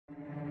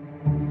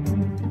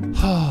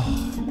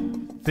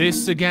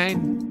This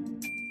again?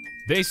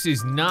 This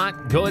is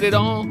not good at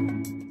all.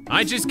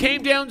 I just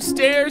came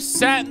downstairs,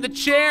 sat in the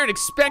chair, and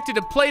expected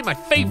to play my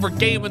favorite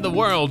game in the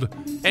world,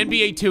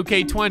 NBA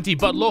 2K20,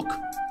 but look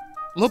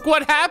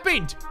what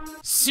happened.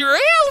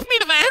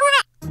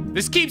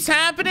 This keeps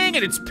happening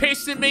and it's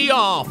pissing me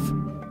off.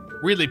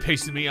 Really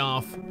pissing me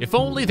off. If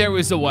only there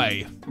was a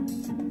way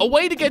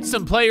to get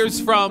some players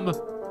from,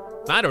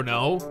 I don't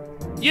know,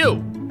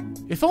 you.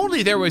 If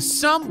only there was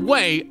some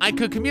way I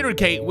could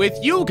communicate with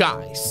you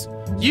guys.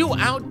 You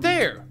out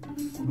there.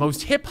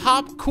 Most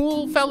hip-hop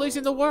cool fellas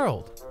in the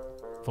world.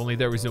 If only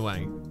there was a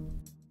way.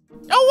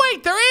 Oh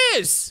wait, there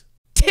is!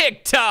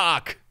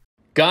 TikTok!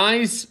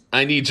 Guys,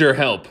 I need your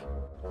help.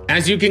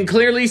 As you can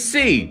clearly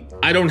see,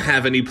 I don't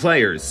have any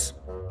players.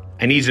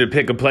 I need you to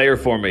pick a player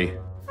for me.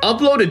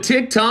 Upload a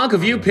TikTok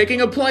of you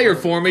picking a player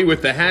for me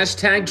with the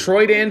hashtag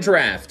Troydan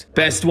Draft.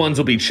 Best ones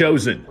will be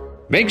chosen.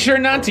 Make sure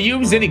not to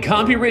use any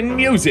copywritten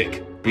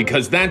music,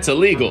 because that's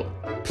illegal.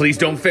 Please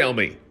don't fail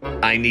me.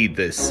 I need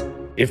this.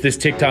 If this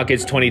TikTok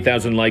gets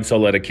 20,000 likes, I'll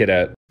let a kid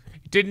out.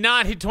 Did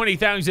not hit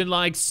 20,000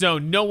 likes, so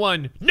no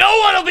one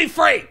will be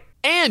free!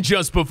 And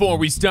just before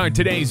we start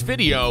today's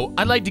video,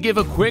 I'd like to give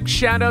a quick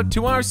shout out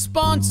to our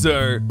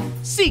sponsor,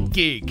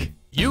 SeatGeek.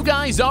 You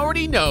guys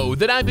already know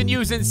that I've been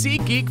using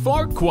SeatGeek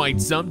for quite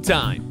some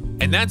time.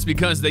 And that's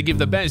because they give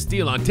the best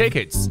deal on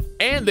tickets.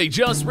 And they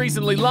just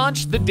recently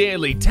launched the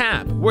Daily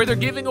Tap, where they're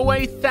giving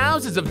away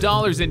thousands of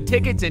dollars in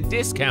tickets and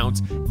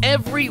discounts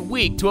every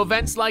week to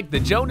events like the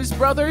Jonas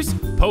Brothers,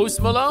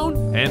 Post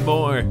Malone, and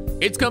more.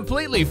 It's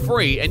completely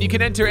free and you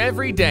can enter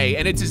every day,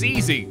 and it's as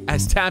easy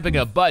as tapping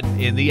a button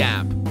in the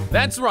app.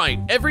 That's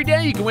right, every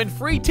day you can win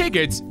free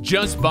tickets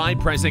just by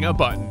pressing a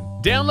button.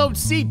 Download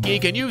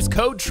SeatGeek and use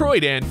code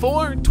Troydan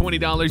for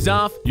 $20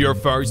 off your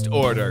first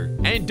order.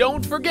 And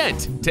don't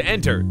forget to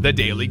enter the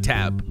Daily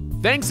Tap.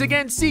 Thanks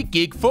again,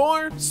 SeatGeek,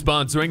 for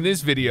sponsoring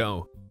this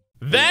video.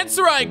 That's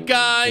right,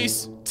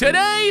 guys.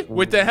 Today,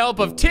 with the help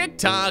of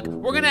TikTok,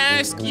 we're gonna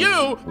ask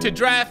you to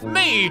draft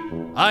me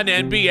an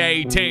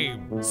NBA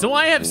team. So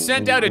I have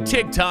sent out a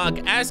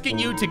TikTok asking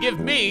you to give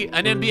me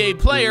an NBA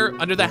player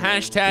under the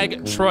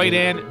hashtag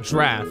Troydan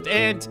Draft.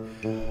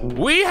 And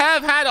we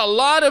have had a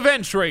lot of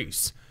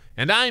entries.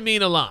 And I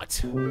mean a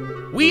lot.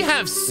 We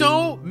have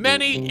so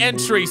many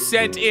entries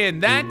sent in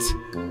that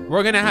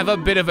we're gonna have a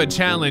bit of a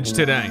challenge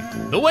today.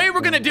 The way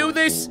we're gonna do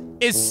this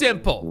is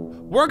simple.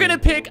 We're gonna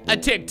pick a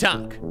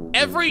TikTok.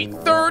 Every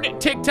third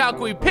TikTok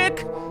we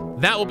pick,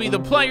 that will be the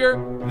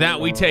player that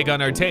we take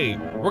on our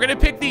team. We're gonna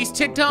pick these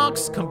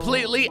TikToks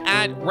completely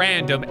at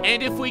random,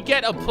 and if we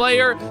get a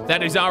player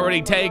that is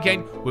already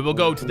taken, we will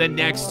go to the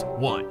next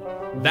one.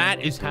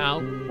 That is how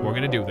we're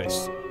gonna do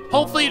this.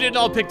 Hopefully you didn't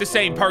all pick the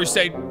same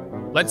person.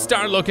 Let's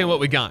start looking what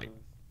we got.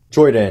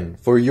 Troydan,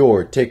 for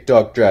your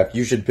TikTok draft,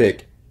 you should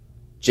pick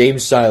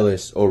James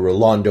Silas or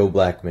Rolando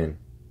Blackman.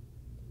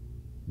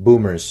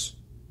 Boomers.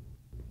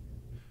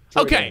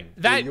 Troydan, okay,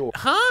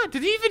 that,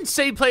 Did he even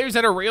say players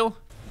that are real?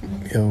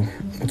 Yo,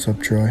 what's up,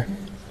 Troy?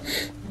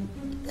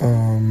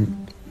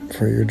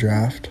 For your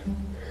draft.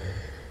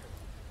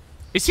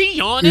 Is he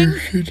yawning? You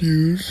should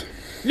use.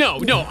 No,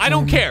 I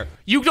don't care.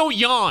 You don't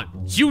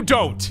yawn. You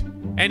don't.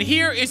 And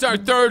here is our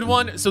third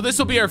one. So this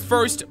will be our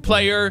first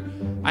player.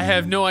 I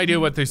have no idea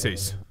what this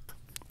is.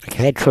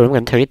 Okay, Troy, I'm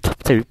going to tell you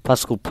top 2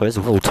 basketball players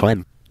of all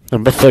time.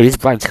 Number 3 is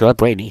Brian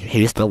Brady.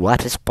 He is the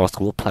lightest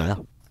basketball player.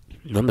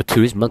 Number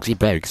 2 is Muggsy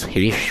Beggs.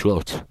 He is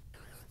short.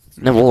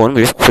 Number 1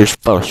 is Chris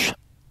Bosh.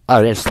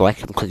 I just like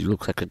him because he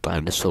looks like a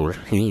dinosaur.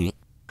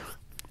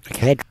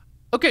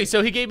 Okay,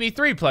 so he gave me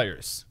 3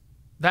 players.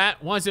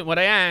 That wasn't what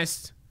I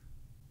asked.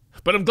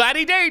 But I'm glad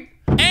he did.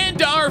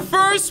 And our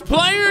first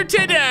player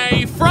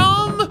today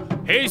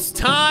from his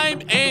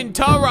time in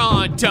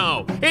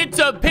Toronto. It's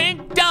a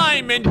pink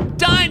diamond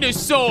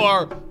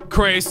dinosaur,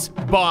 Chris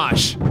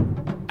Bosh.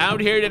 Out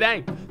here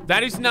today.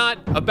 That is not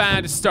a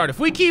bad start. If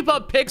we keep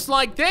up picks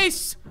like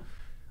this,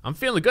 I'm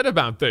feeling good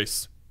about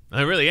this.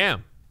 I really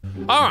am.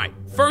 All right,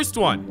 first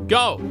one,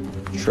 go.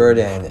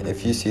 Troydan,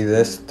 if you see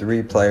this,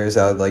 3 players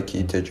I would like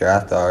you to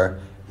draft are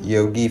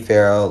Yogi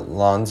Ferrell,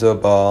 Lonzo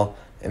Ball,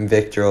 and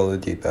Victor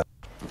Oladipo.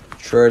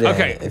 Troydan,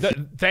 okay,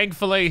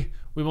 thankfully,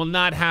 we will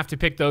not have to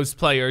pick those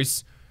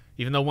players,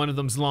 even though one of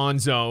them's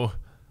Lonzo.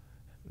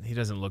 He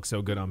doesn't look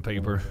so good on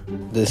paper.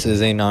 This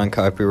is a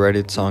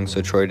non-copyrighted song,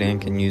 so Troydan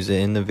can use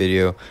it in the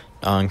video.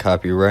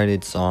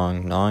 Non-copyrighted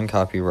song,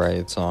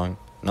 non-copyrighted song,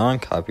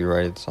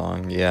 non-copyrighted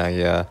song,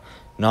 yeah.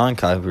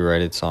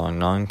 Non-copyrighted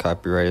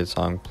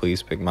song,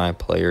 please pick my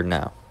player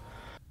now.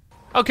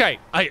 Okay,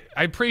 I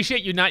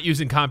appreciate you not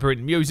using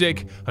copyrighted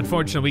music.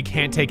 Unfortunately, we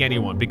can't take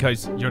anyone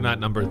because you're not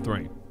number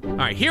 3. All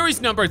right, here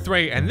is number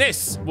 3, and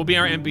this will be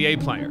our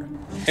NBA player.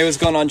 Hey, what's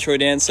going on,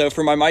 Troydan? So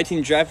for my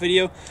team draft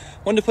video, I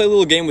wanted to play a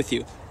little game with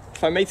you.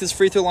 If I make this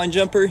free throw line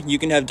jumper, you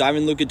can have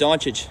Diamond Luka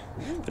Doncic.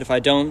 But if I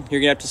don't,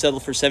 you're gonna have to settle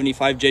for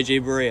 75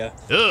 JJ Barea.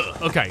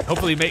 Ugh, okay,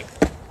 hopefully make...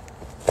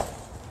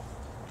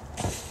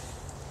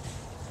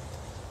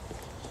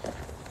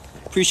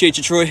 Appreciate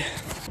you, Troy.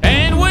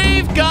 And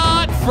we've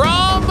got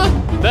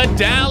from the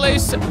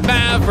Dallas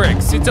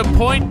Mavericks. It's a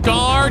point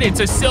guard, it's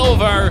a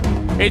silver,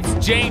 it's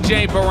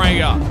JJ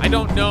Barea. I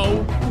don't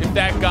know if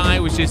that guy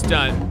was just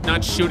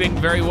not shooting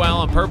very well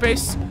on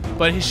purpose,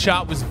 but his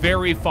shot was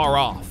very far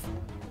off.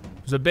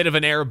 It was a bit of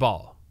an air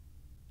ball.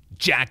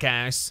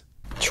 Jackass.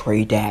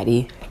 Trey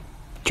Daddy.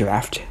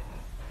 Draft.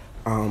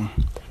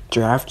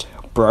 Draft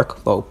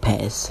Brooke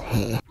Lopez.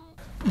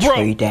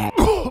 Trey Daddy.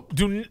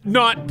 Do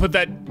not put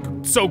that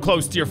so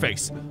close to your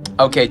face.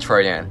 Okay,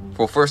 Troydan.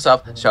 Well, first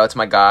off, shout out to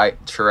my guy,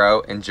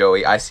 Churro and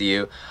Joey. I see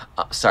you.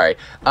 Sorry.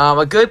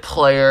 A good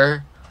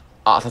player,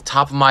 off the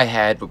top of my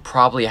head, would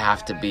probably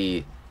have to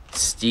be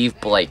Steve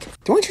Blake.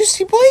 Don't you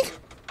see Blake?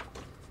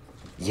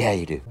 Yeah,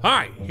 you do. All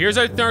right, here's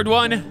our third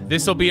one.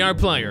 This will be our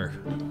player.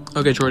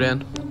 Okay,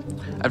 Troydan.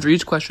 After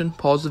each question,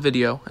 pause the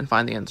video and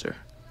find the answer.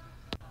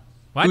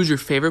 What? Who's your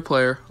favorite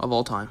player of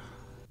all time?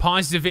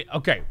 Pause the video.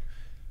 Okay.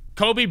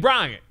 Kobe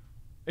Bryant.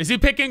 Is he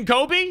picking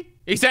Kobe?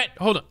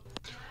 Hold on.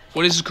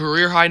 What is his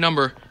career high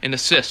number in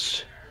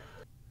assists?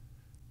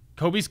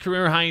 Kobe's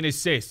career high in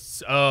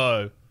assists.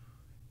 I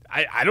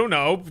don't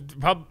know.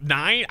 Probably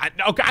 9. I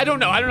don't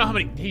know. I don't know how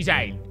many he's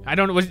at. I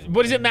don't know.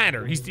 What does it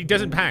matter? He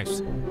doesn't pass.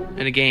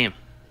 In a game.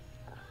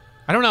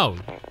 I don't know.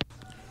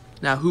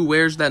 Now, who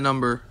wears that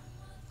number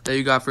that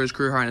you got for his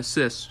career high in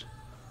assists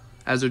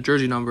as their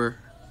jersey number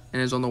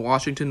and is on the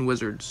Washington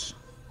Wizards?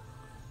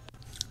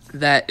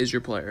 That is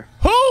your player.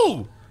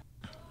 Who?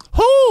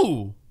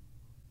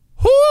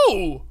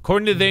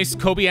 According to this,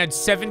 Kobe had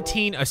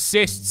 17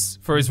 assists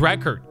for his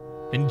record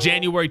in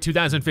January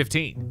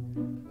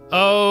 2015.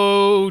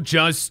 Oh,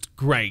 just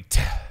great.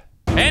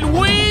 And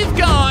we've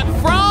got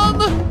from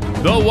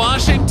the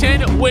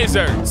Washington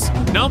Wizards,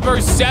 number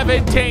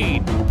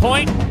 17,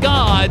 point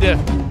guard,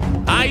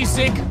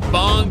 Isaac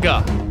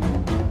Bonga.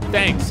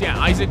 Thanks, yeah,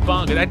 Isaac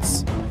Bonga.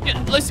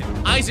 Listen,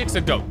 Isaac's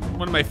a GOAT,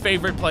 one of my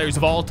favorite players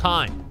of all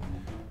time.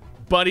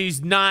 But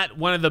he's not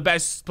one of the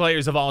best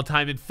players of all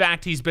time. In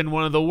fact, he's been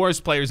one of the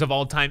worst players of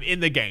all time in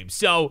the game.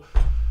 So,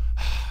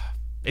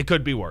 it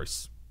could be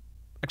worse.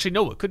 Actually,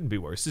 no, it couldn't be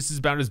worse. This is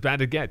about as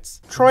bad as it gets.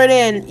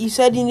 Troydan, you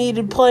said you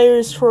needed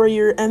players for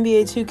your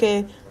NBA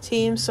 2K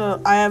team, so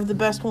I have the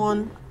best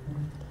one.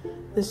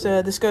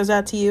 This goes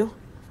out to you.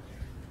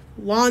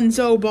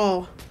 Lonzo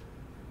Ball.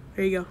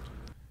 There you go.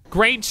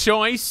 Great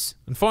choice.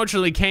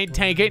 Unfortunately, can't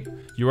take it.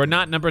 You are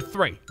not number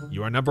 3.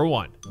 You are number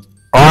 1.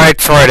 Alright,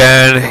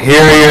 Troydan,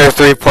 here are your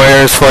 3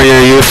 players for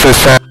your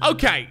useless.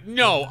 Okay,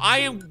 no, I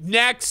am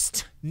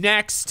next.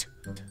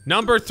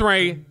 Number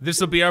 3, this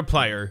will be our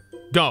player.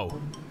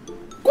 Go.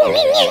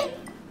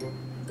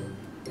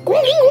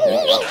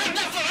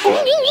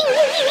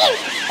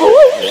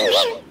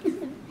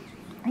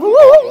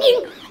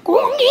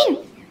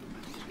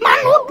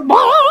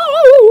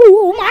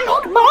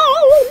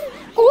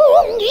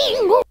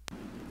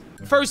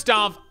 First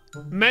off,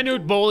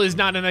 Manute Bol is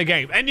not in the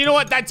game. And you know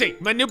what? That's it.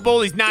 Manute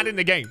Bol is not in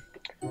the game.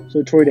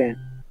 So, Troydan,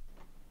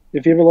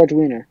 if you have a large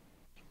wiener,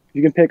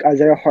 you can pick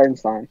Isaiah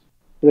Hartenstein.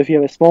 But if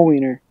you have a small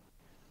wiener,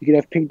 you can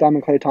have Pink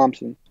Diamond Klay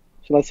Thompson.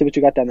 So let's see what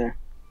you got down there.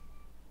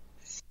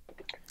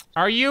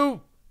 Are you?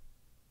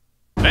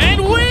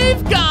 And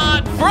we've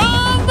got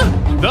from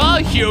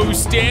the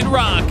Houston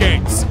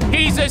Rockets.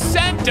 He's a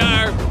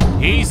center.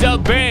 He's a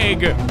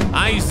big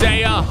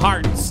Isaiah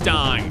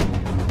Hartenstein.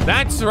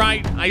 That's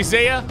right,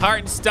 Isaiah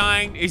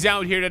Hartenstein is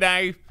out here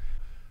today.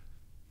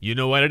 You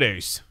know what it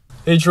is.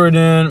 Hey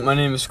Troydan, my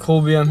name is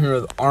Colby. I'm here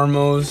with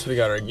Armos. We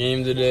got our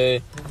game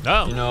today.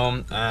 Oh. You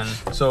know, and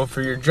so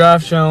for your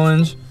draft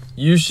challenge,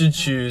 you should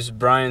choose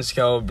Brian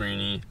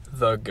Scalabrine,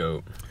 the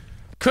GOAT.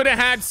 Could have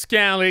had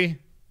Scally.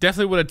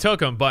 Definitely would have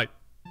took him, but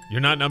you're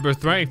not number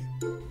 3.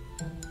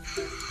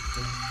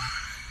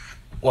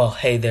 Well,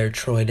 hey there,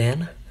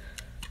 Troydan.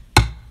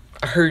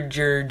 I heard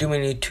you're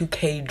doing a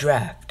 2K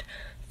draft.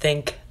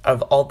 Think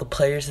of all the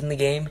players in the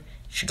game, you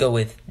should go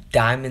with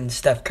Diamond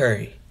Steph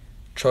Curry.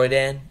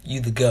 Troydan, you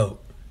the GOAT.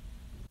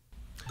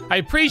 I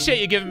appreciate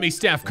you giving me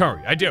Steph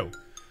Curry. I do.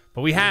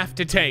 But we have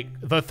to take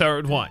the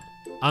third one.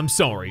 I'm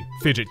sorry,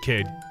 Fidget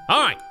Kid. All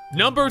right,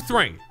 number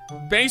 3.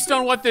 Based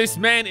on what this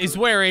man is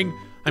wearing,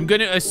 I'm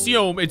going to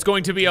assume it's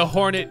going to be a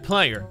Hornet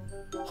player.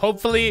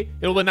 Hopefully,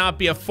 it will not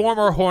be a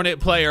former Hornet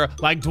player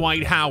like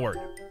Dwight Howard.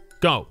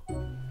 Go.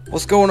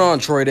 What's going on,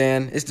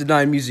 Troydan? It's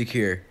Deny Music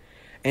here.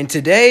 And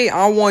today,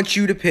 I want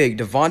you to pick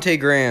Devontae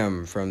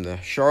Graham from the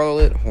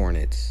Charlotte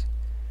Hornets.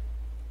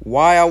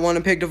 Why I want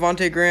to pick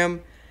Devontae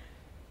Graham?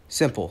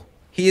 Simple.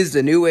 He is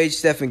the new age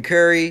Stephen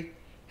Curry.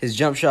 His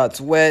jump shot's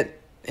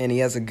wet. And he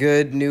has a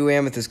good new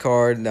Amethyst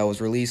card that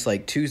was released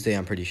like Tuesday,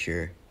 I'm pretty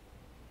sure.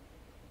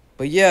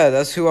 But yeah,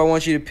 that's who I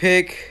want you to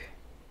pick.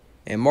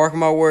 And mark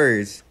my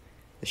words.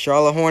 The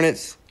Charlotte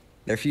Hornets,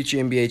 they're future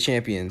NBA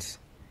champions.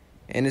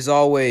 And as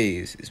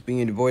always, it's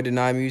being your boy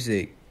Deny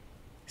Music.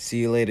 See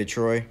you later,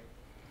 Troy.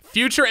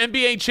 Future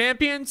NBA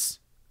champions?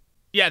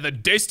 Yeah, the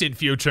distant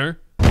future.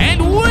 And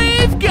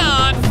we've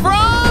got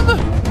from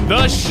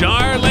the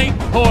Charlotte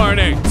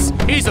Hornets.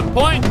 He's a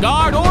point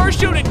guard or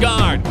shooting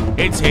guard.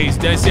 It's his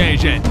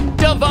decision.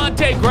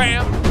 Devontae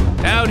Graham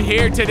out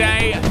here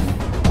today.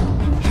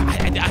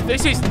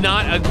 This is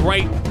not a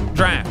great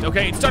draft,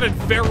 okay? It started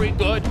very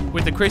good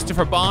with the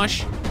Christopher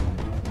Bosch,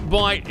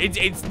 but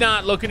it's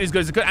not looking as good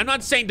as it could. I'm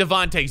not saying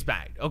Devontae's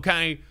bad,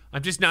 okay?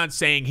 I'm just not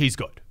saying he's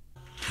good.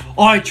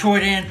 All right,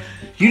 Troydan,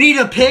 you need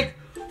to pick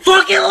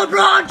fucking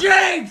LeBron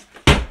James!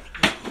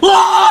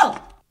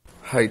 Ah!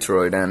 Hi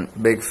Troydan,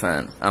 big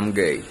fan, I'm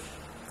gay.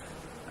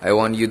 I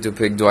want you to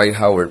pick Dwight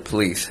Howard,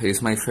 please.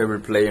 He's my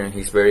favorite player and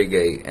he's very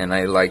gay, and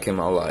I like him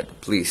a lot.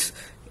 Please,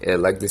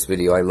 like this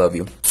video, I love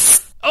you.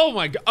 Oh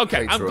my god,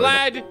 okay, Hi, I'm Troydan.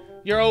 glad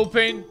you're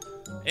open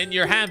and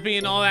you're happy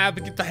and all that,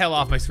 but get the hell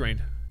off my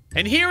screen.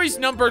 And here is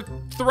number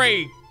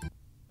 3.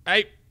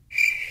 I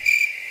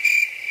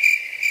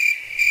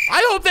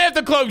hope they have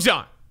the clothes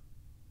on.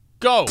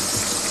 Go.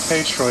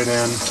 Hey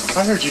Troydan,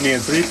 I heard you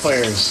needed 3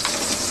 players.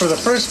 For the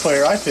first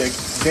player, I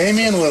picked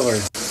Damian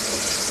Lillard.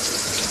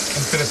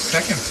 And for the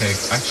second pick,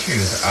 I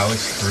choose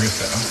Alex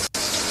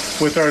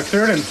Caruso. With our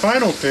third and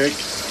final pick,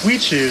 we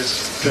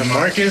choose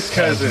DeMarcus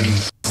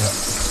Cousins.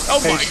 Oh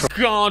my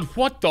god,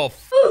 what the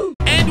f?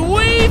 And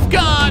we've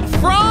got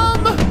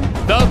from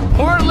the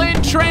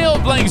Portland Trail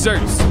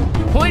Blazers,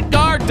 point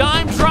guard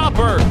dime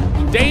dropper,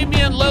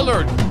 Damian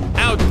Lillard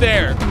out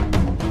there.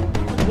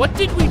 What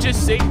did we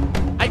just see?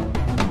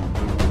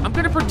 I'm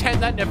gonna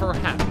pretend that never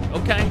happened,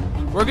 okay?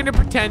 We're gonna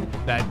pretend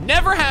that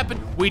never happened.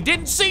 We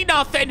didn't see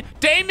nothing.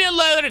 Damian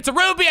Lillard, it's a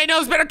Ruby. I know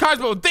it's better cards,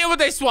 but we'll deal with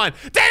this one.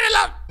 Damian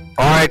Lillard!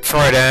 Alright,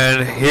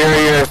 Troydan, here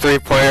are your 3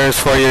 players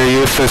for your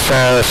useless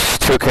ass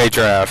 2K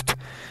draft.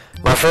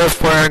 My first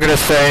player I'm gonna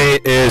say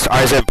is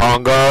Isaac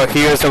Bonga.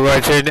 He is a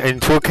legend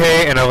in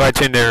 2K and a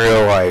legend in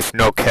real life,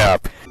 no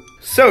cap.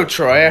 So,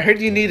 Troy, I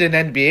heard you need an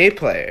NBA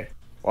player.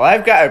 Well,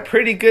 I've got a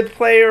pretty good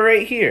player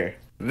right here.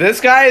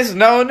 This guy is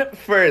known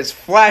for his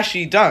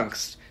flashy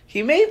dunks.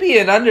 He may be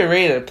an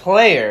underrated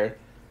player,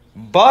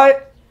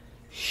 but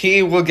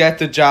he will get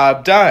the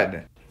job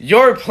done.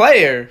 Your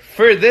player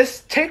for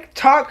this Tik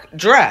Tok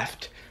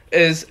draft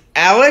is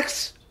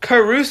Alex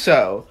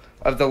Caruso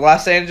of the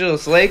Los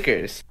Angeles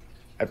Lakers.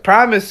 I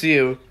promise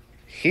you,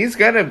 he's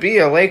gonna be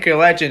a Laker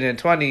legend in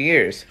 20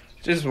 years.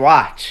 Just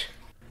watch.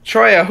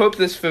 Troy, I hope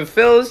this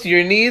fulfills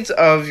your needs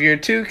of your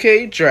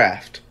 2K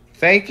draft.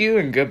 Thank you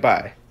and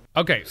goodbye.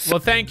 Okay, well,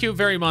 thank you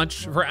very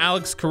much for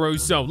Alex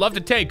Caruso. Love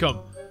to take him,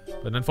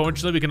 but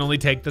unfortunately, we can only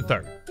take the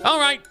 3rd. All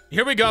right,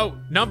 here we go.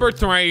 Number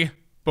 3.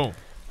 Boom.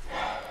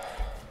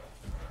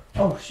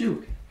 Oh,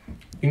 shoot.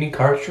 You need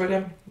cards,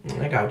 Troydan?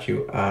 I got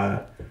you.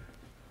 I'm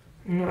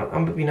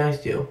gonna be nice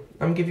to you.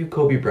 I'm gonna give you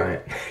Kobe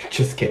Bryant.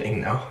 Just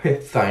kidding, no.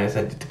 It's Giannis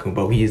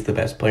Antetokounmpo. He is the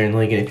best player in the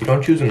league, and if you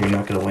don't choose him, you're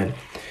not gonna win.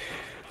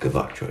 Good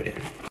luck,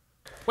 Troydan.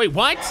 Wait,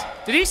 what?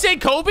 Did he say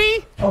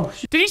Kobe? Oh,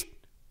 shit. Did he?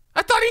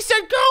 I thought he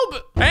said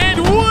Kobe. And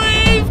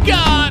we've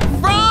got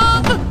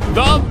from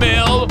the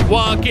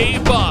Milwaukee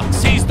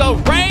Bucks. He's the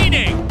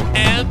reigning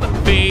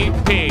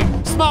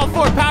MVP. Small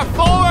forward, power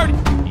forward,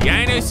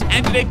 Giannis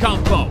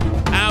Antetokounmpo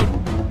out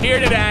here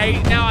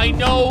today. Now, I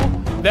know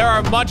there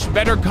are much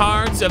better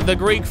cards of the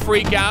Greek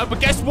Freak out, but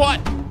guess what?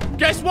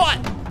 Guess what?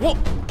 Well,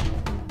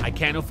 I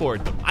can't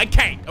afford them. I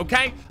can't,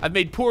 okay? I've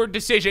made poor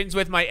decisions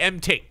with my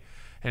MT,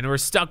 and we're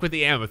stuck with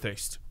the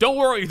Amethyst. Don't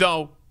worry,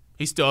 though.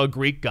 He's still a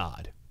Greek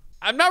god.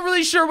 I'm not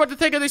really sure what to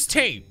think of this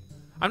team.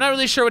 I'm not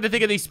really sure what to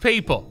think of these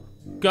people.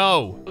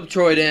 Go.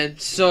 Troydan,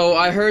 so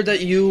I heard that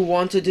you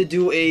wanted to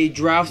do a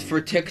draft for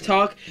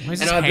TikTok,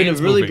 and I've been a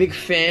really big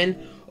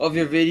fan of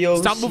your videos.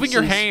 Stop moving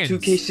your hands.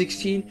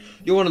 2K16.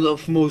 You're one of the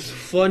most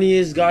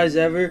funniest guys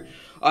ever.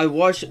 I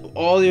watched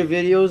all your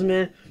videos,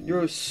 man.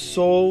 You're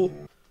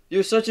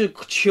such a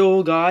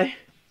chill guy.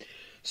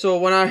 So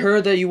when I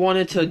heard that you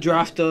wanted to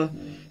draft a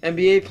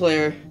NBA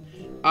player,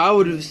 I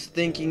was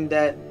thinking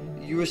that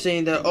you were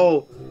saying that,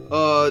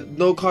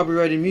 no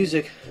copyrighted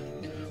music.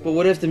 But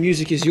what if the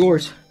music is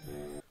yours?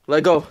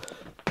 Let go.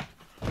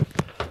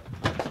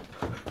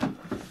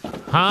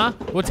 Huh?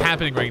 What's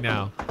happening right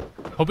now?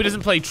 Hope he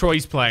doesn't play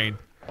Troy's playing.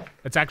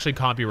 That's actually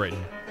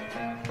copywritten.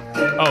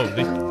 Oh,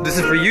 this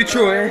is for you,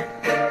 Troy.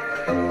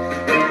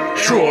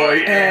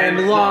 Troy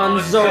and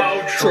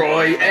Lonzo.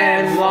 Troy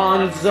and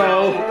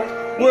Lonzo.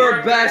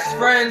 We're best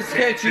friends,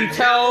 can't you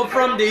tell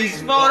from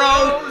these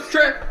photos?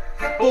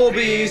 Triple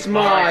B's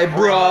my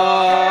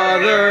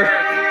brother.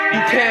 You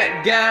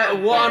can't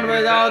get one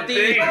without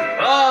the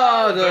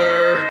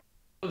other.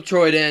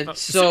 Troydan,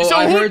 so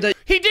I heard that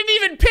he didn't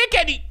even pick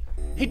any.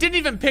 He didn't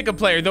even pick a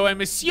player, though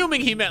I'm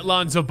assuming he meant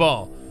Lonzo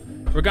Ball.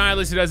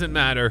 Regardless, it doesn't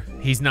matter.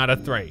 He's not a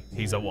 3.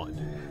 He's a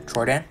 1.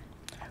 Troydan,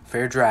 for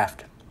your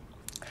draft,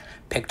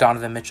 pick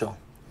Donovan Mitchell.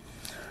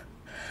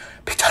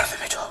 Pick Donovan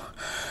Mitchell.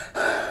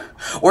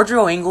 Or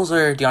Drew Ingles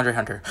or DeAndre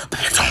Hunter.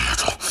 Pick Donovan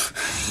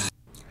Mitchell.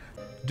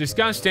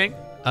 Disgusting.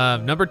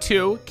 Number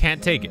 2,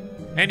 can't take it.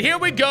 And here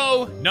we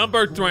go,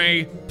 number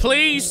 3.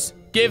 Please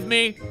give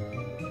me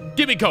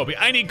Kobe.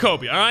 I need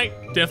Kobe, all right?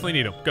 Definitely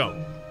need him.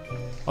 Go.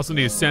 Also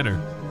need a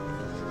center.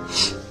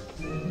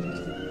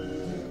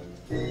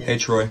 Hey,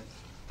 Troy.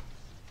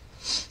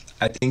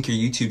 I think your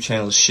YouTube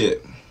channel is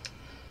shit.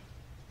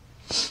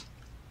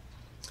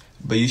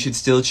 But you should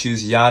still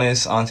choose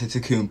Giannis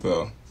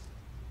Antetokounmpo.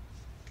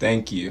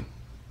 Thank you.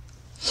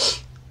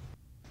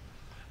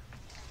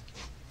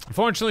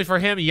 Unfortunately for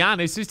him,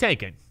 Giannis is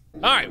taken.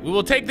 All right, we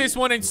will take this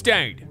one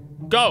instead.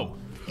 Go.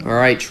 All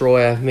right,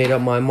 Troy, I've made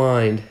up my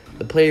mind.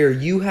 The player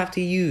you have to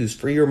use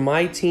for your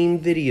My Team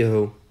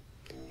video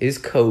is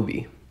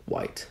Kobe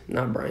White,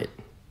 not Bryant.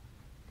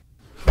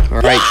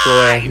 All right,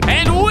 Troy.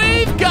 And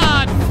we've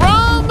got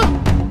from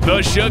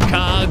the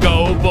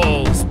Chicago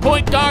Bulls,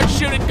 point guard,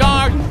 shooting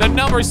guard, the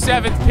number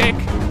 7th pick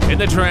in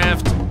the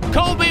draft,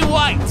 Kobe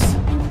White.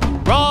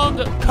 Wrong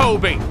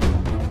Kobe.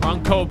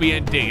 Wrong Kobe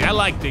indeed. I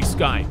like this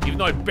guy, even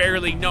though I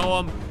barely know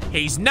him.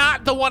 He's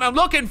not the one I'm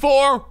looking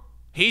for.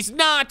 He's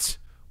not.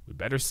 We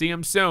better see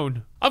him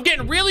soon. I'm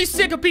getting really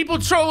sick of people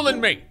trolling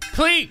me.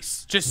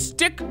 Please, just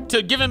stick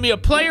to giving me a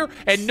player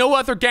and no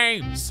other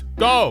games.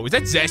 Go. Is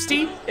that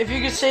Zesty? If you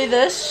could say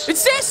this.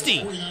 It's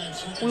Zesty.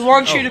 We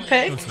want you to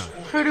pick. No, it's not.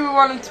 Who do we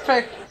want him to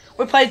pick?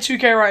 We're playing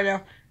 2K right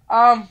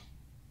now.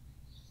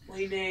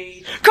 We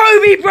need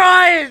Kobe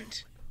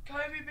Bryant.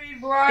 Kobe B.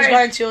 Bryant. He's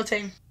going to your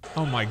team.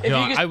 Oh my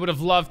God, I would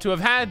have loved to have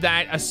had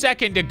that a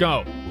second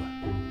ago.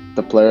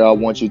 The player I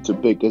want you to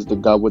pick is the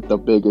guy with the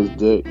biggest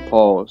dick.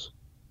 Pause.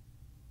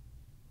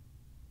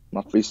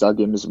 My freestyle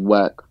game is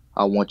whack.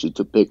 I want you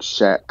to pick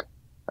Shaq.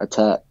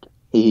 Attack.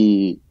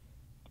 Pick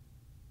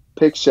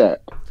Shaq.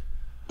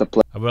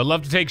 I would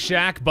love to take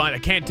Shaq, but I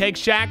can't take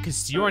Shaq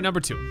because you're number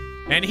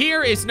 2. And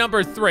here is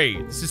number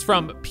 3. This is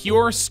from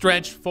Pure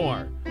Stretch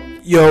 4.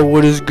 Yo,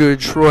 what is good,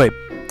 Troy?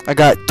 I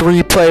got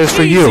 3 players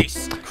for you.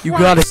 You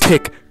gotta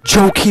pick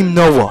Joakim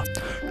Noah,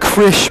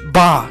 Chris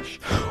Bosh,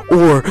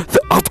 or the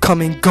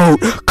upcoming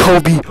GOAT,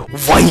 Kobe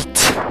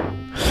White.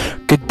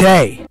 Good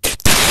day.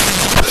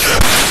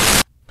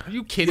 Are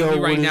you kidding me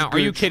right now? Are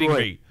you kidding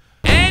me?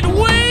 And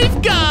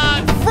we've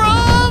got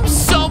from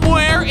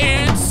somewhere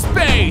in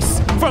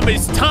space, from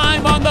his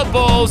time on the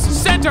Bulls,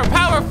 center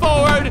power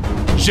forward,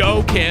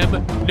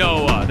 Joakim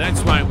Noah.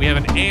 That's right, we have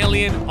an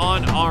alien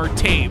on our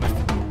team.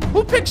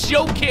 Who picks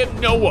Joakim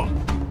Noah?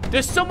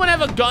 Does someone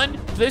have a gun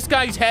to this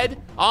guy's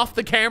head off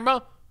the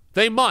camera?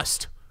 They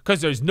must, because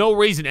there's no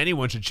reason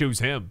anyone should choose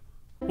him.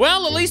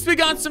 Well, at least we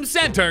got some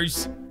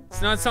centers.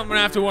 It's not something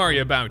I have to worry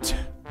about.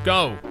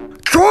 Go.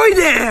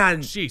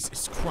 Troydan!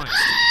 Jesus Christ.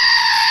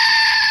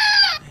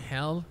 The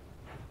hell?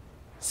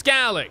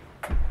 Scally.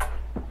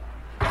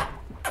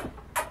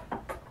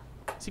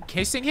 Is he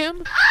kissing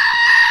him?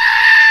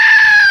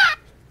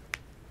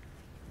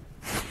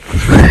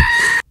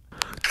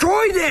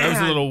 Troydan! That was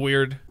a little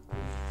weird.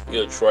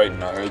 Yo,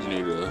 Troydan, I heard you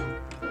need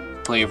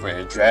a player for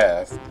your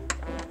draft.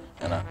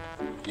 And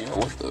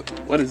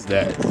what is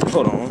that?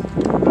 Hold on.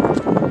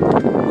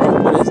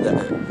 Bro, what is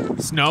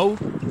that? Snow?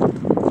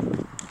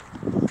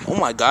 Oh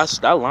my gosh,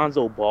 that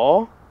Lonzo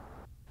Ball?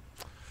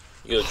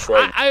 Yo,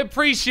 Troydan. I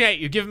appreciate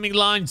you giving me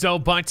Lonzo,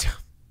 but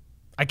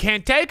I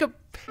can't take him.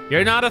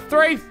 You're not a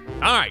 3.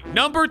 All right,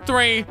 number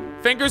 3,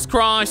 fingers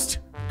crossed,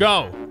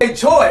 go. Hey,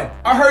 Troy,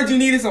 I heard you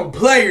needed some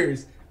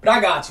players, but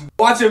I got you.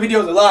 Watch your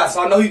videos a lot,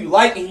 so I know who you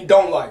like and who you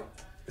don't like.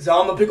 So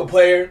I'm gonna pick a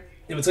player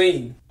in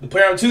between. The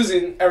player I'm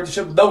choosing averaged a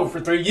triple-double for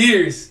 3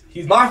 years.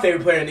 He's my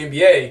favorite player in the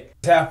NBA.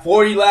 He had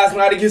 40 last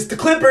night against the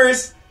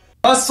Clippers.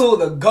 Russell,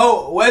 the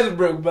GOAT,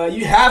 Westbrook, bro.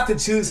 You have to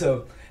choose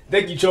him.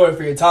 Thank you, Troy,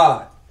 for your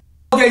time.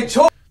 Okay,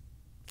 Troy.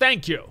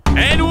 Thank you.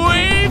 And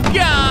we've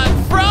got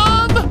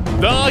from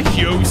the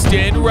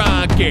Houston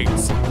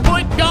Rockets,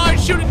 point guard,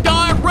 shooting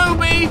guard,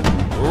 Ruby,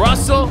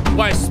 Russell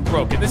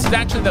Westbrook. And this is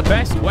actually the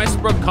best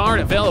Westbrook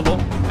card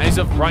available as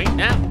of right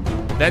now.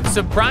 That's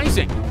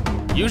surprising.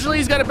 Usually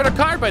he's got a better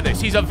card by this.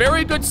 He's a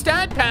very good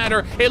stat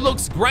pattern. It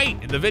looks great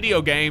in the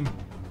video game.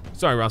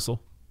 Sorry,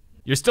 Russell.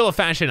 You're still a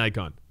fashion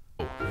icon.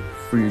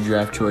 For your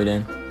draft,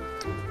 Troydan,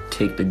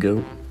 take the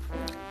GOAT,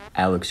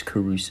 Alex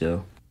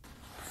Caruso.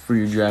 For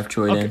your draft,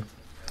 Troydan. Okay.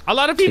 A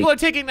lot of people are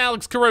taking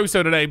Alex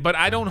Caruso today, but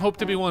I don't hope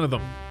to be one of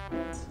them.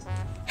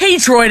 Hey,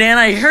 Troydan,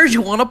 I heard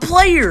you want a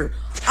player.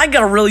 I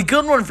got a really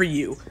good one for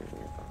you.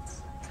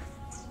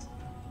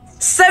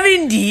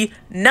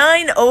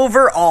 79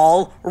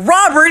 overall,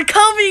 Robert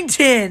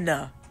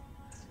Covington.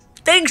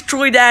 Thanks,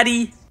 Troy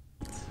Daddy.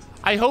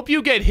 I hope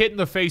you get hit in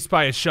the face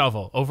by a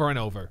shovel over and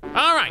over.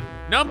 All right,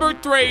 number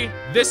 3.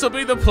 This will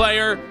be the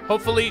player.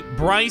 Hopefully,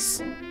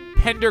 Bryce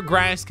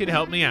Pendergrass can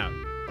help me out.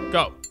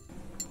 Go.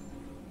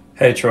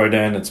 Hey,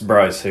 Troydan, it's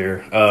Bryce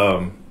here.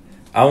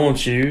 I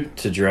want you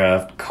to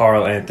draft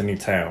Karl Anthony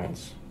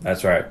Towns.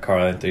 That's right,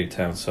 Karl Anthony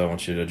Towns, so I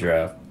want you to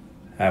draft.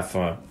 Have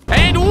fun.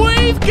 And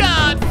we've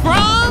got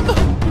from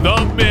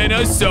the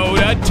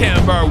Minnesota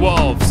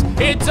Timberwolves.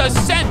 It's a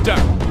center,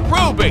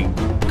 Ruby,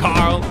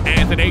 Karl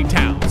Anthony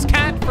Towns,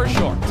 Cat for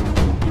short.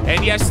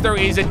 And yes, there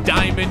is a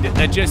diamond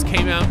that just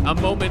came out, a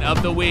moment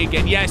of the week.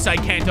 And yes, I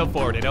can't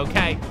afford it,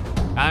 okay?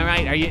 All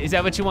right, is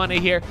that what you want to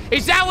hear?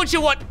 Is that what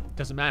you want?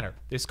 Doesn't matter.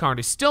 This card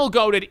is still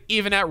goated,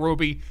 even at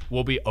Ruby.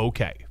 We'll be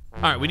okay.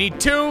 All right, we need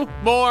 2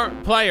 more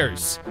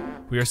players.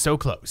 We are so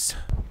close.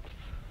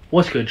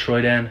 What's good,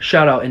 Troydan?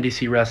 Shout out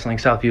NDC Wrestling,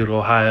 South Utica,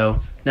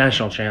 Ohio,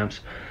 national champs.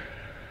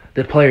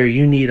 The player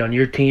you need on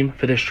your team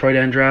for this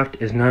Troydan draft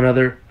is none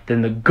other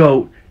than the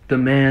GOAT, the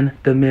man,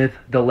 the myth,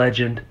 the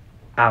legend,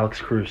 Alex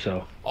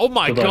Caruso. Oh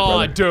my Good luck,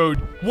 God, brother.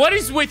 dude. What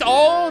is with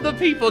all the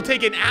people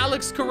taking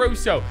Alex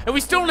Caruso and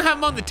we still don't have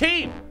him on the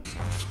team?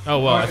 Oh,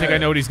 well, I think I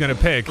know what he's going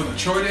to pick. For the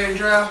Troydan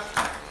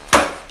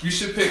draft, you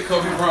should pick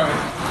Kobe Bryant.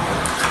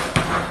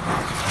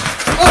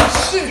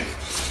 Oh, shit.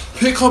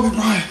 Pick Kobe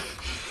Bryant.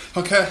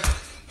 Okay.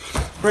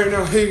 Right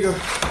now, here you go.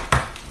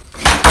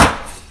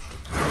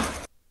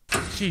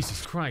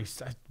 Jesus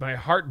Christ, my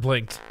heart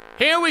blinked.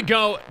 Here we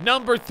go,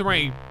 number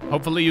 3.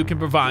 Hopefully you can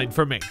provide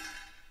for me.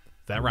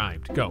 That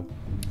rhymed. Go.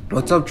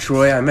 What's up,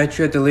 Troy? I met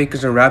you at the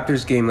Lakers and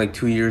Raptors game like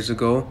 2 years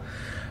ago.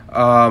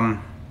 I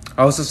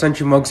also sent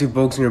you Muggsy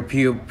Bogues in your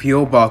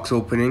P.O. box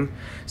opening.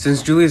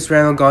 Since Julius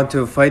Randle got into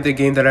a fight the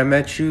game that I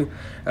met you,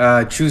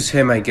 choose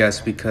him, I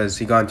guess, because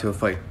he got into a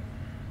fight.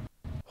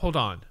 Hold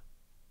on.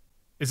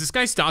 Is this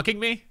guy stalking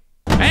me?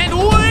 And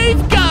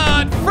we've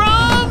got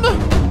from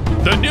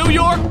the New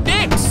York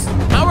Knicks,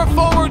 power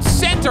forward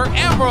center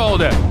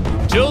emerald,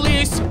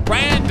 Julius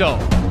Randle.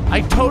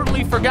 I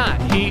totally forgot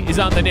he is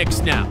on the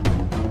Knicks now.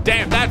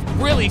 Damn, that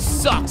really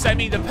sucks. I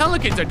mean, the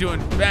Pelicans are doing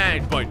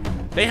bad, but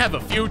they have a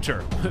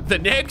future. The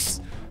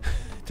Knicks,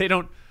 they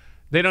don't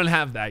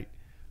have that.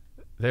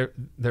 They're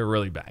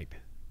really bad.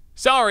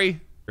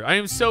 Sorry. I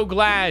am so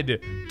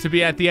glad to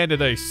be at the end of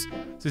this.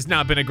 This has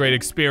not been a great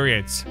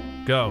experience.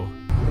 Go.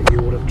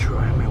 Yo, what up, Troy?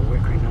 I'm at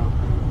work right now.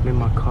 I'm in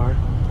my car,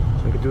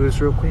 so I can do this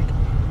real quick.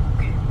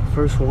 Okay,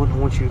 first one, I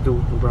want you to do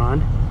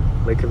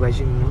LeBron, Laker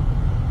legend, you know.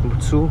 Number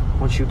 2, I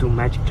want you to do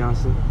Magic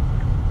Johnson.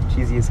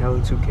 Cheesy as hell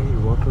in 2K,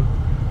 you're welcome.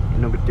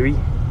 And number 3,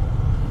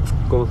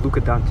 go with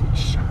Luka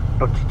Doncic.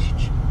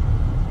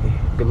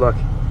 Hey, good luck.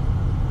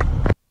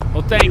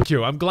 Well, thank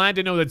you. I'm glad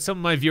to know that some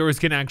of my viewers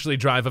can actually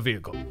drive a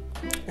vehicle.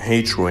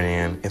 Hey,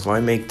 Troydan, if I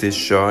make this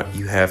shot,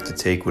 you have to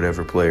take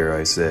whatever player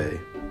I say.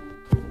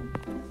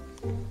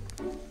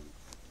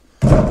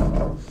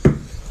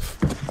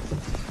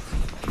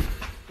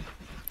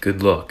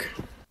 Good luck.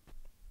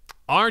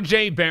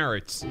 RJ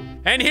Barrett.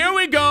 And here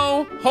we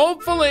go.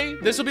 Hopefully,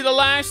 this will be the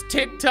last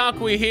TikTok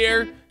we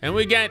hear, and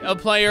we get a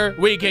player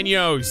we can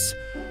use.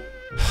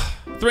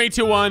 3,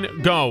 2,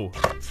 1, go.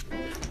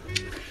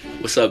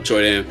 What's up,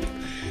 Troydan?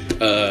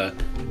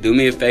 Do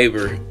me a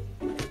favor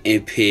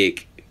and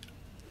pick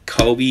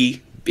Kobe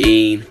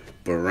Bean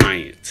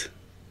Bryant.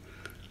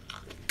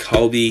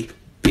 Kobe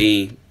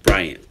Bean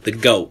Bryant, the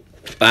GOAT,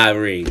 5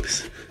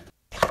 rings.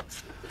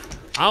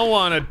 I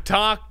want to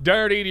talk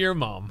dirty to your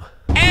mom.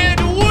 And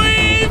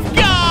we've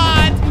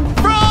got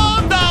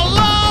from the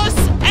Los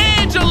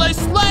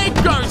Angeles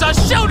Lakers, a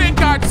shooting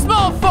guard,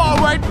 small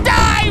forward,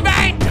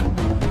 diving!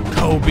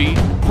 Kobe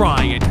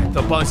Bryant at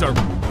the buzzer.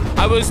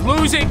 I was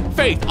losing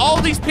faith.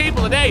 All these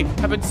people today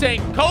have been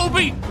saying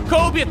Kobe,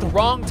 Kobe at the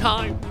wrong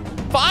time.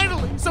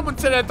 Finally, someone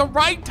said it at the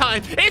right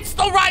time. It's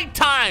the right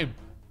time.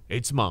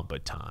 It's Mamba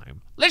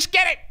time. Let's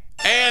get it.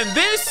 And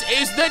this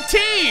is the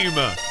team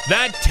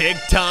that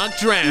TikTok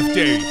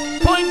drafted.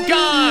 Point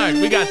guard,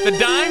 we got the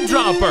dime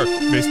dropper,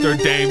 Mr.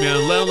 Damian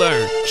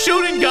Lillard.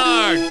 Shooting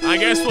guard, I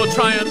guess we'll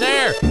try him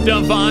there,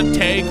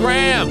 Devontae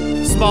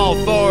Graham. Small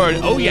forward,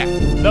 oh yeah,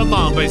 the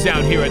Mamba's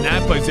out here in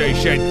that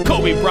position.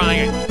 Kobe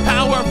Bryant,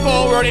 power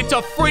forward, it's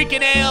a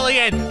freaking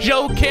alien.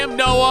 Joakim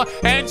Noah,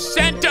 and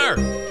center,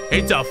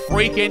 it's a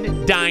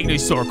freaking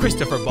dinosaur,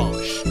 Christopher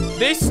Bosch.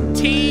 This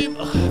team,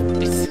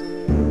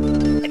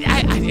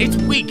 it's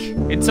weak.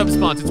 In some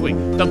spots, it's weak.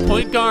 The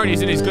point guard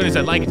isn't as good as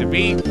I'd like it to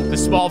be. The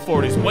small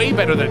forward is way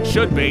better than it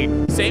should be.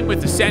 Same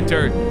with the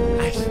center.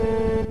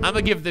 I'm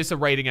gonna give this a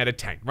rating out of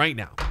 10 right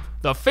now.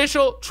 The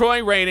official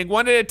Troy rating,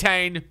 1 out of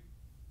 10.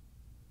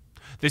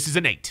 This is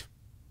an 8.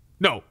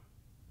 No,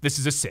 this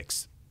is a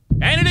 6.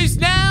 And it is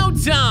now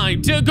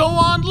time to go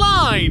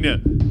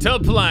online to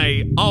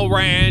play a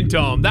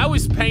random. That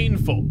was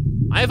painful.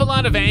 I have a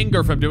lot of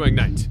anger from doing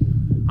that.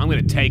 I'm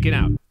gonna take it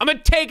out. I'm gonna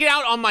take it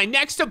out on my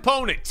next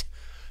opponent.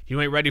 You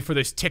ain't ready for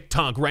this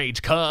TikTok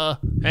rage, cuh.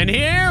 And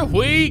here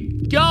we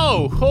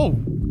go. Oh,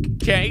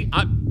 okay.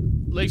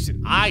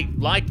 Listen, I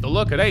like the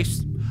look of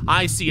this.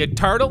 I see a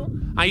turtle.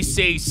 I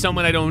see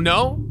someone I don't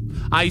know.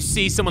 I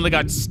see someone that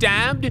got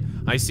stabbed.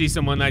 I see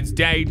someone that's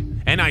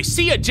dead. And I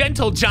see a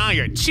gentle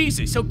giant.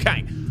 Jesus,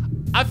 okay.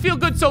 I feel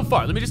good so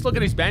far. Let me just look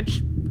at his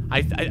bench.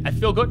 I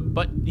feel good,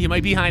 but he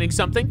might be hiding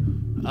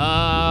something.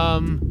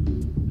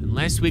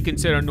 Unless we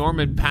consider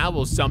Norman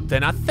Powell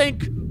something, I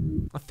think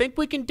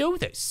we can do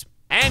this.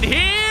 And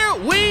here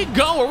we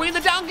go. Are we in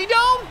the Donkey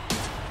Dome?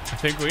 I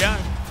think we are.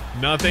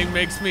 Nothing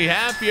makes me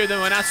happier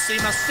than when I see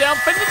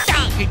myself in the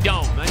Donkey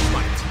Dome. That's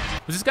funny.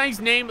 Was this guy's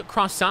name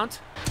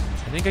Croissant?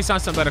 I think I saw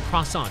something about a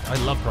croissant. I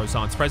love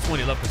croissants. Press 1,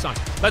 you love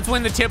croissants. Let's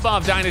win the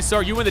tip-off,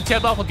 dinosaur. You win the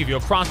tip-off, I'll give you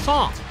a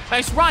croissant.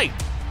 That's right.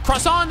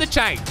 Croissant in the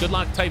chain. Good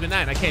luck typing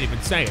that. I can't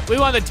even say it. We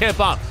won the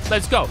tip-off.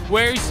 Let's go.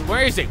 Where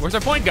is he? Where's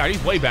our point guard?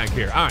 He's way back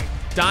here. All right.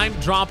 Dime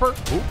dropper.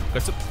 Ooh,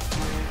 got some.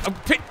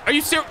 Are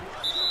you serious?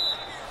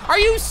 Are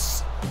you?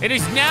 It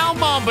is now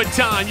Mamba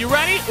time. You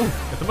ready? Ooh,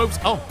 got the moves.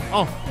 Oh,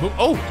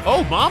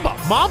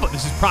 Mamba.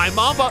 This is prime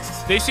Mamba.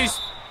 This is.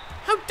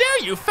 How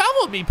dare you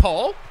foul me,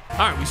 Paul? All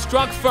right, we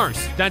struck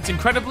first. That's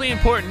incredibly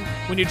important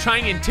when you're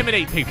trying to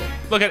intimidate people.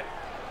 Look at it.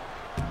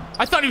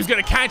 I thought he was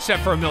gonna catch that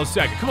for a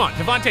millisecond. Come on,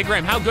 Devontae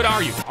Graham, how good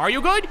are you? Are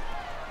you good?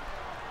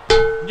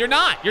 You're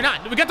not.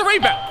 We got the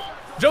rebound.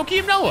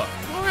 Joakim Noah.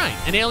 All right,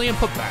 an alien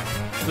putback.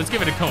 Let's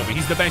give it to Kobe.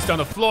 He's the best on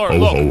the floor.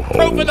 Look,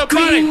 proof of the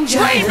pudding.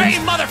 Green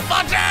bean,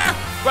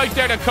 motherfucker! Right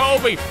there to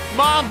Kobe.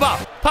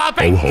 Mamba,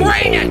 popping,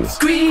 green it!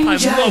 I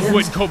love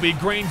when Kobe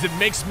greens. It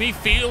makes me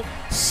feel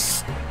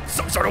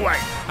some sort of way.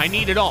 I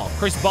need it all.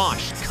 Chris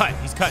Bosh, cut.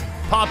 He's cutting.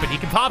 Pop it. He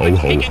can pop it.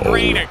 He can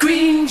green it.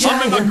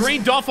 I'm in my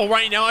green duffel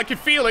right now. I can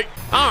feel it.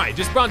 All right,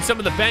 just brought some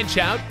of the bench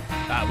out.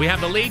 We have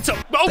the lead. So,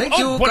 Thank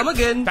you. Come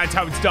again. That's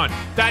how it's done.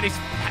 That is.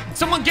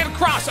 Someone get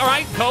across. All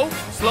right, go.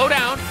 Slow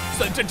down.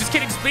 Just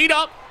kidding. Speed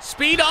up.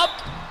 Speed up.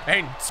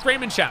 And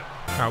scream and shout.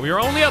 All right, we are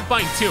only up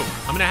by 2.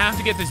 I'm gonna have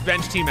to get this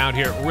bench team out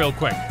here real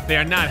quick. They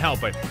are not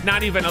helping.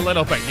 Not even a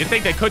little bit. You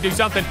think they could do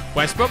something?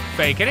 Westbrook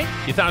faking it.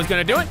 You thought I was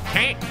gonna do it?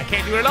 Can't. I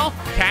can't do it at all.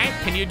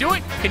 Can you do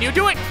it? Can you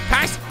do it?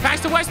 Pass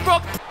to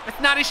Westbrook.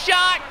 That's not a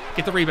shot.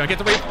 Get the rebound. Get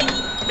the rebound.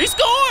 He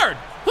scored.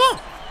 Huh.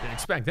 Didn't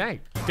expect that.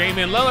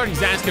 Damian Lillard,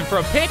 he's asking for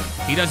a pick.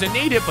 He doesn't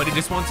need it, but he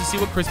just wants to see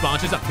what Chris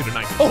Bosh is up to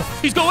tonight. Oh,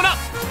 he's going up.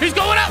 He's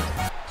going up.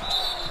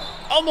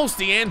 Almost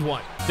the end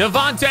one.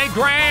 Devontae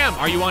Graham.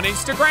 Are you on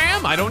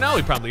Instagram? I don't know.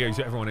 He probably is.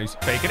 Everyone is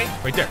faking it.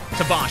 Right there.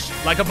 To Bosh.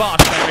 Like a boss,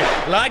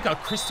 baby. Like a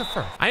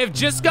Christopher. I have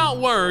just got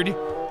word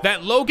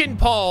that Logan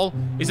Paul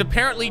is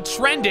apparently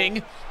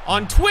trending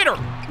on Twitter.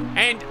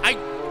 And I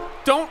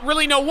don't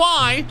really know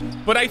why,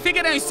 but I think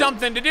it has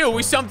something to do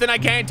with something I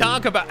can't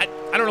talk about. I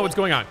don't know what's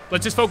going on.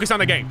 Let's just focus on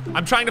the game.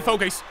 I'm trying to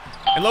focus.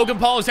 And Logan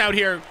Paul is out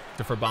here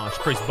for Bosh.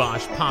 Chris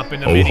Bosh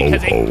popping the mini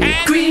because he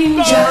can. Green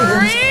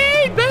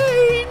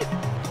bean.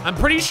 I'm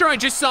pretty sure I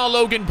just saw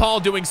Logan Paul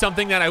doing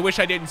something that I wish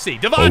I didn't see.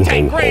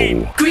 Devontae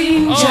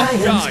Green.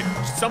 Oh, God.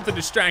 Something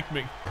distract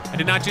me. I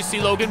did not just see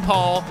Logan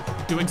Paul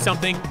doing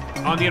something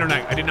on the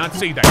internet. I did not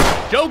see that.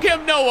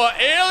 Joakim Noah,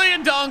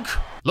 alien dunk.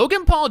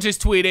 Logan Paul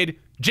just tweeted,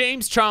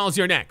 James Charles,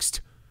 you're next.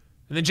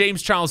 And then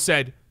James Charles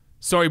said,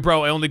 sorry,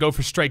 bro, I only go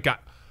for straight guy.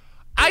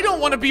 I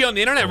don't want to be on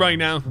the internet right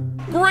now.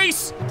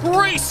 Grace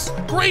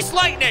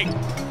lightning.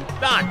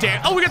 Ah,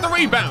 damn. Oh, we got the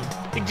rebound.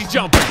 He's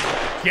jumping.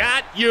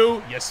 Got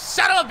you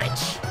son of a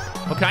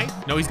bitch. Okay,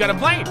 no, he's got a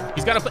plane.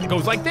 He's got a plane. It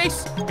goes like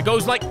this. It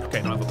goes like, okay,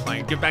 I don't have a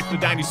plane. Give back to the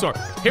dinosaur.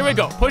 Here we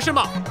go. Push him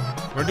up.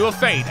 We're gonna do a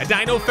fade, a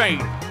dino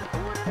fade.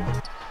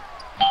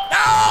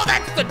 Oh,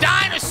 that's the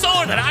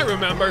dinosaur that I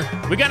remember.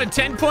 We got a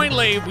 10-point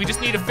lead. We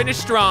just need to finish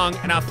strong,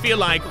 and I feel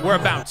like we're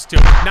about to.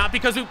 Not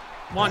because we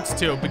wants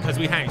to, because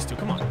we has to.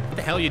 Come on, what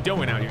the hell are you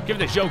doing out here?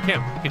 Give it to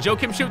Joakim. Can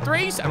Joakim shoot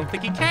threes? I don't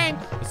think he can.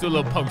 Let's do a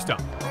little post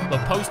up. A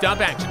little post up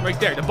action right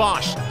there. The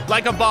Bosh.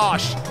 Like a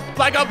Bosh.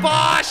 Like a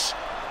Bosh.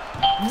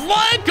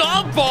 Like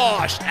a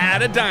Bosh.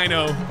 Add a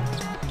dino.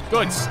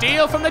 Good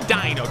steal from the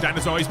dino.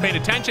 Dino's always paying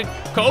attention.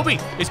 Kobe.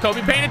 Is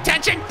Kobe paying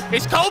attention?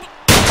 Is Kobe?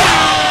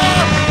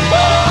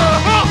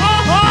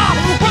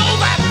 Roll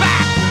that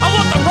back. I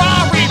want the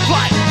raw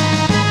replay.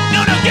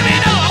 No, give me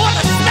I want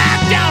the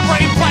SmackDown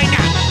replay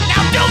now.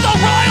 Now do the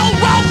Royal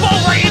Rumble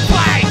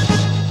replay.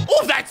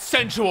 Oh, that's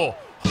sensual.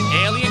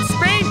 Alien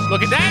speed.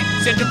 Look at that.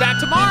 Send you back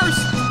to Mars.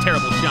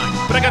 Terrible shot.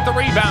 But I got the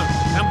rebound.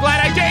 I'm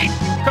glad I did.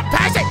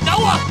 Pass it.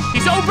 Noah.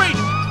 He's open.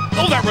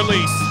 Oh, that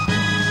release.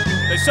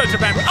 That's such a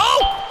bad.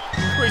 Oh!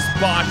 Chris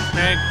Bosh,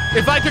 man.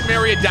 If I could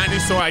marry a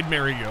dinosaur, I'd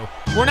marry you.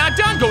 We're not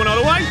done. Going all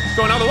the way.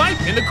 Going all the way.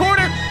 In the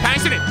corner.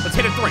 Passing it. Let's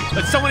hit a 3.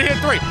 Let's someone hit a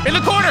 3. In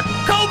the corner.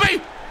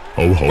 Kobe.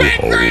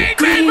 Green,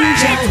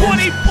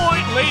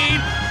 20-point lead.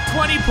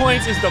 20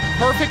 points is the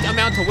perfect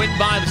amount to win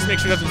by. Let's make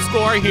sure it doesn't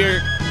score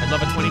here. I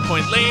love a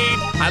 20-point lead.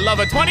 I love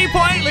a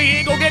 20-point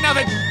lead. Go get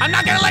nothing. I'm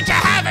not going to let you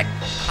have it.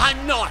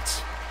 I'm not.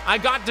 I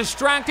got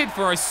distracted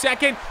for a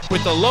second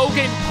with the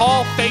Logan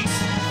Paul face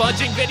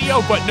fudging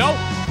video, but no,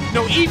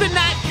 even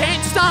that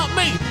can't stop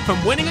me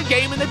from winning a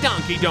game in the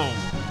Donkey Dome.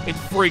 It's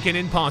freaking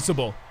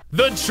impossible.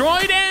 The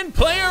Troydan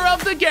player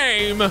of the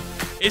game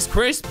is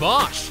Chris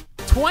Bosh.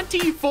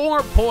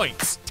 24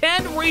 points,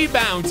 10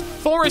 rebounds,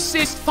 4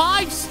 assists,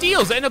 5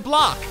 steals, and a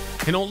block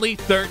in only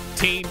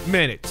 13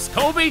 minutes.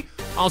 Kobe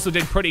also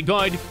did pretty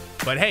good,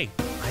 but hey,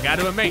 I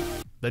gotta admit,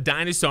 the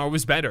dinosaur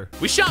was better.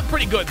 We shot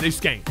pretty good this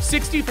game.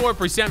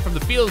 64% from the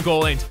field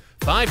goal and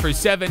 5 for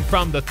 7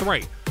 from the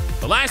 3.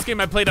 The last game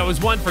I played, I was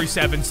 1 for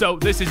 7, so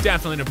this is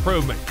definitely an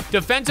improvement.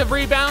 Defensive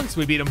rebounds,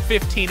 we beat him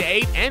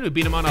 15-8, and we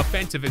beat him on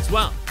offensive as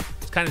well.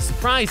 It's kind of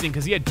surprising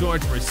because he had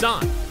George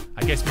Rasan.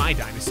 I guess my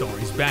dinosaur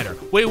is better.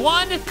 We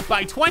won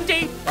by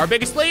 20. Our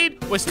biggest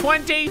lead was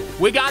 20.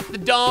 We got the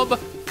dub.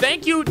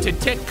 Thank you to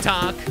Tik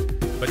Tok,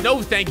 but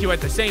no thank you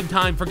at the same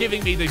time for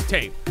giving me this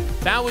tape.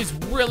 That was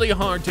really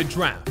hard to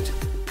draft.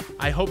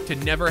 I hope to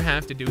never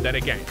have to do that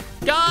again.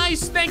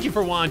 Guys, thank you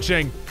for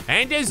watching.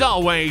 And as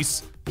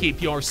always,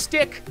 keep your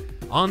stick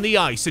on the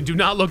ice and do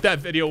not look that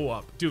video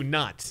up. Do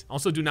not.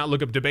 Also, do not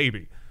look up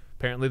DaBaby.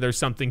 Apparently, there's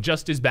something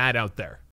just as bad out there.